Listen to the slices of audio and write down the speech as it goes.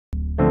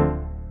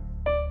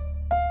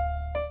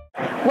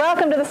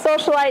Welcome to the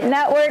Socialite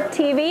Network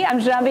TV.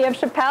 I'm Genevieve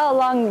Chappell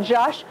along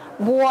Josh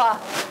Bois.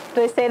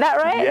 Did I say that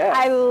right? Yes.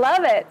 I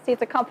love it. See,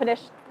 it's a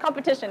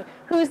competition.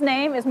 Whose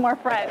name is more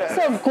friends?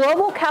 So,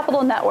 Global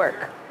Capital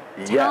Network.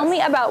 Tell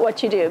me about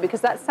what you do,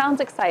 because that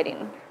sounds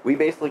exciting. We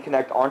basically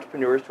connect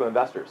entrepreneurs to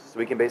investors. So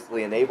we can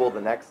basically enable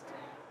the next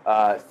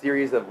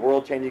series of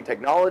world-changing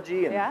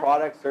technology and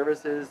products,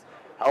 services,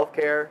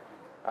 healthcare.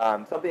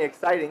 Something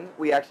exciting,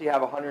 we actually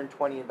have a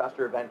 120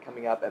 investor event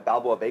coming up at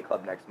Balboa Bay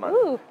Club next month.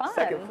 Ooh, fun.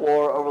 Second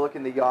floor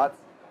overlooking the yachts.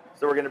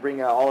 So we're going to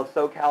bring all of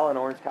SoCal and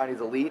Orange County's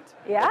elite.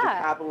 Yeah. Venture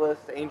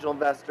capitalists, angel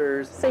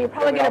investors. So you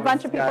probably get a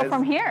bunch of people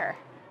from here.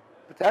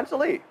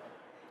 Potentially.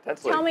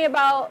 Tell me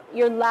about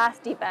your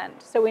last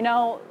event, so we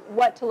know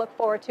what to look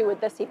forward to with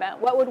this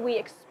event. What would we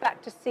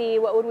expect to see?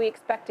 What would we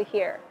expect to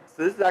hear?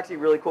 So this is actually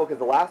really cool because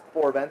the last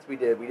 4 events we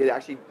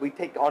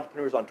take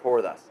entrepreneurs on tour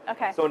with us.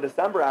 Okay. So in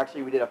December,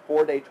 actually, we did a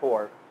 4-day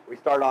tour. We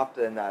started off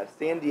in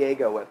San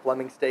Diego at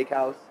Fleming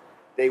Steakhouse.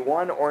 Day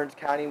 1, Orange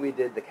County, we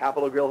did the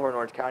Capitol Grill here in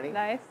Orange County.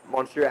 Nice.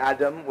 Monsieur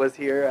Adam was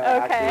here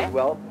actually as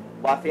well.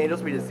 Los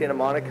Angeles, we did Santa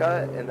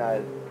Monica,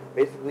 and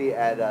basically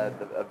at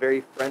a very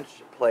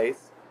French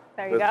place.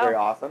 There you go. It was very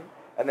awesome.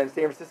 And then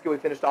San Francisco, we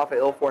finished off at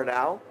Il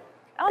Fornau.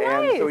 Oh,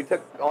 and nice. so we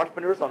took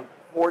entrepreneurs on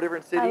 4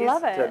 different cities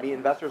to meet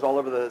investors all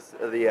over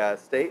the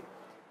state.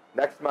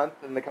 Next month,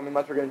 in the coming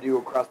months, we're going to do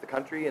across the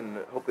country and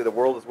hopefully the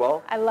world as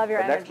well. I love your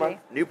energy. Next month,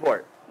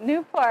 Newport.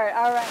 Newport,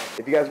 all right.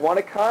 If you guys want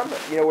to come,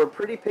 we're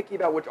pretty picky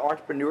about which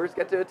entrepreneurs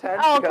get to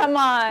attend. Oh, come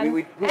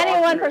on.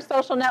 Anyone for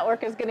Social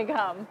Network is going to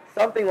come.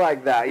 Something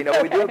like that.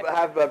 We do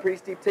have pretty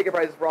steep ticket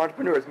prices for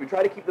entrepreneurs. We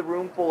try to keep the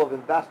room full of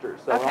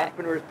investors. So when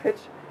entrepreneurs pitch,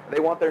 they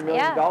want their $1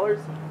 million,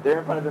 they're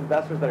in front of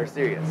investors that are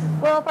serious.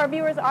 Well, if our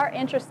viewers are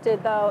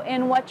interested, though,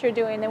 in what you're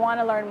doing, they want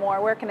to learn more,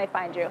 where can they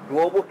find you?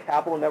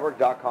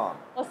 GlobalCapitalNetwork.com.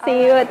 We'll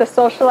see you at the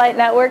Socialite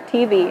Network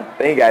TV.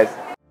 Thank you, guys.